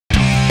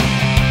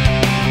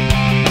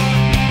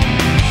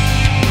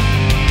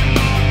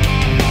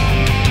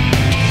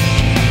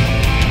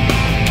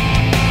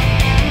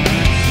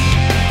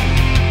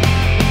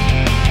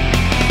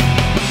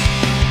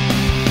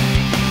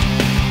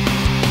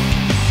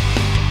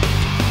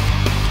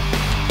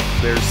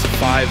There's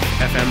 5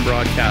 FM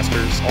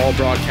broadcasters, all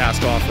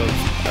broadcast off of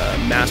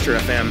Master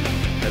FM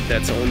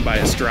that's owned by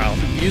Astral.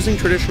 Using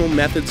traditional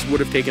methods would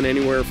have taken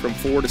anywhere from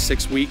 4 to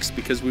 6 weeks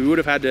because we would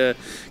have had to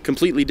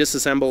completely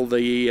disassemble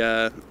the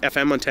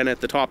FM antenna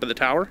at the top of the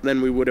tower.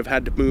 Then we would have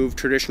had to move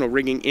traditional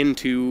rigging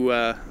into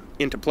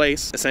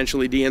place,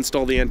 essentially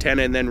deinstall the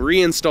antenna and then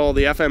reinstall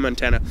the FM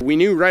antenna. We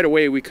knew right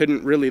away we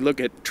couldn't really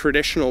look at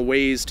traditional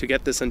ways to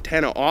get this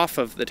antenna off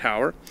of the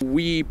tower.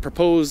 We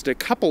proposed a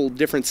couple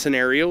different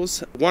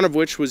scenarios, one of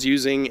which was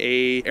using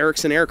a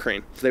Ericsson air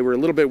crane. They were a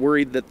little bit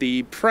worried that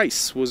the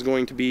price was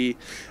going to be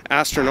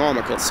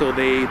astronomical, so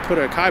they put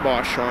a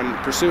kibosh on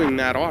pursuing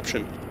that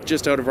option.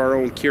 Just out of our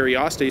own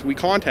curiosity, we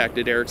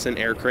contacted Ericsson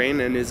air crane,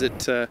 and as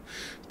it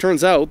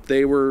turns out,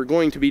 they were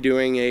going to be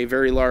doing a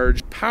very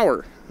large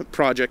power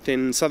project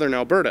in southern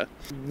Alberta.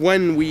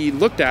 When we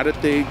looked at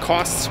it, the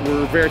costs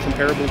were very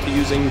comparable to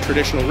using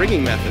traditional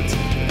rigging methods.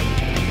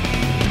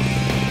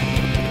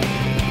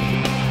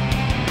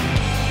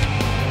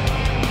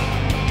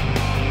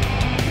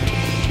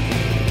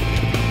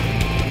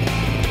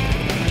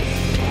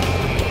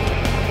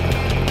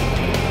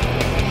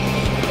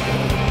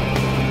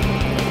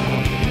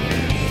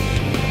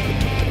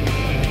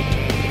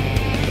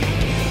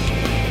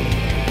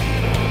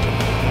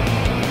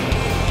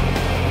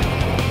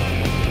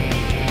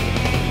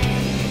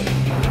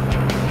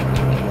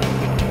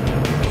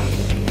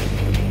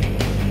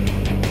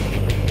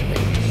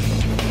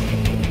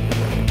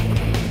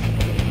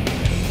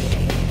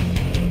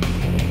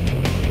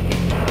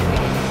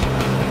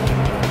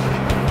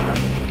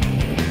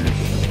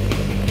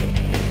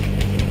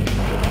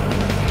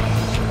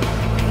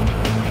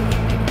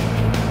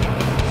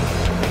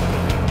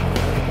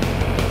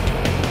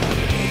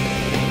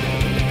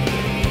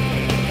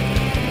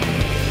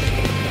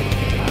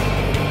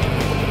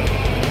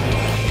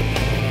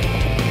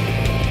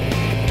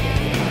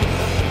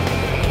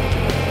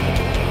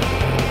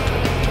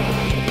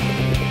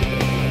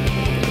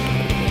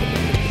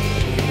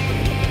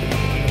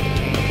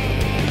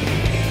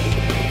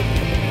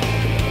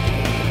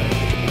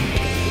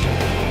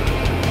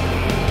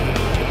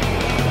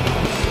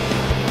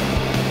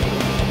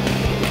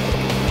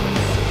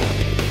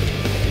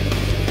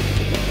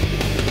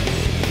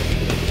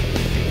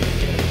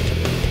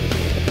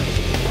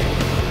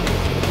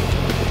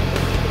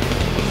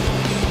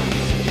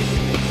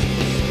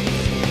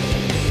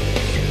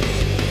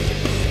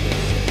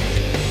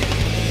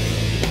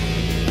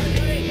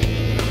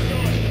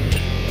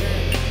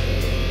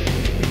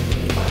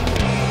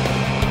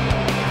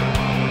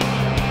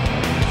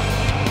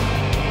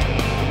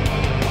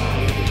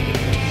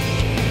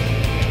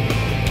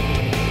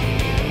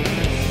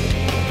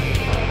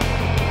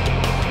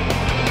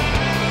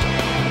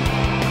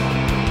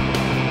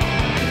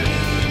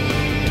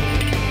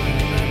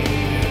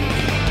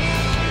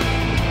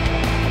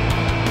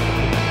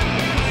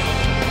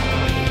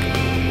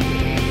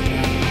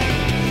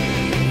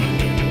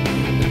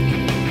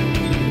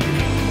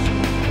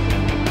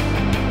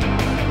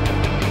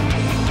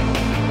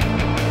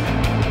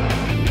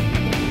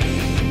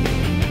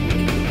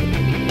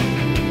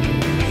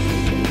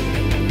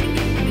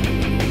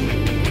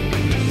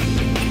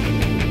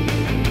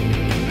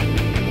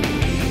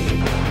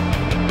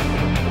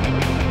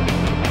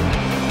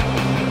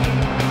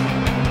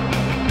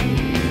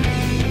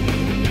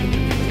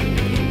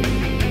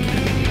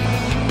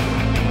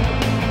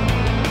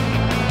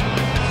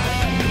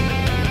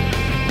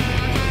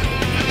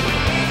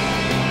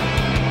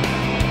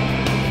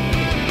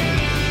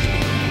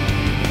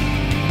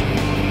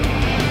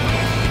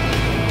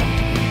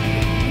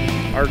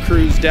 Our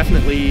crews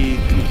definitely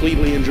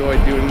completely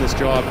enjoyed doing this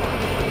job.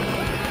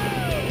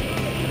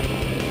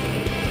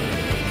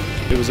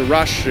 It was a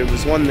rush. It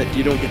was one that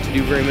you don't get to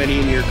do very many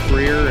in your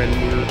career, and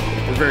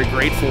we're very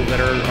grateful that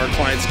our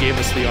clients gave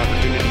us the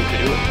opportunity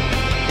to do it.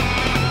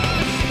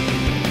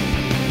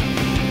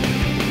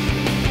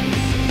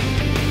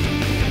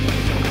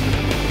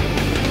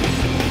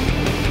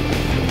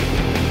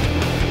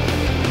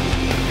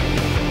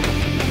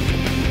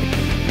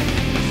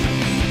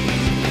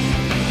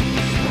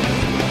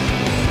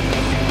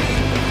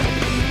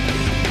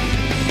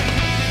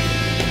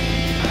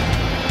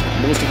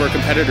 Most of our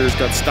competitors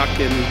got stuck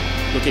in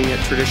looking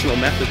at traditional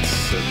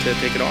methods to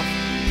take it off.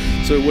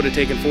 So it would have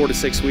taken 4 to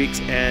 6 weeks,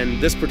 and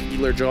this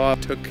particular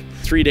job took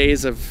 3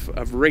 days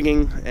of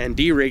rigging and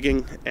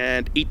de-rigging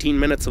and 18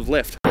 minutes of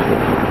lift.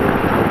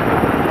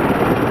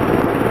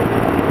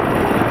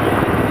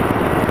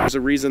 There's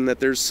a reason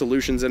that there's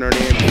solutions in our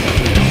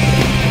name.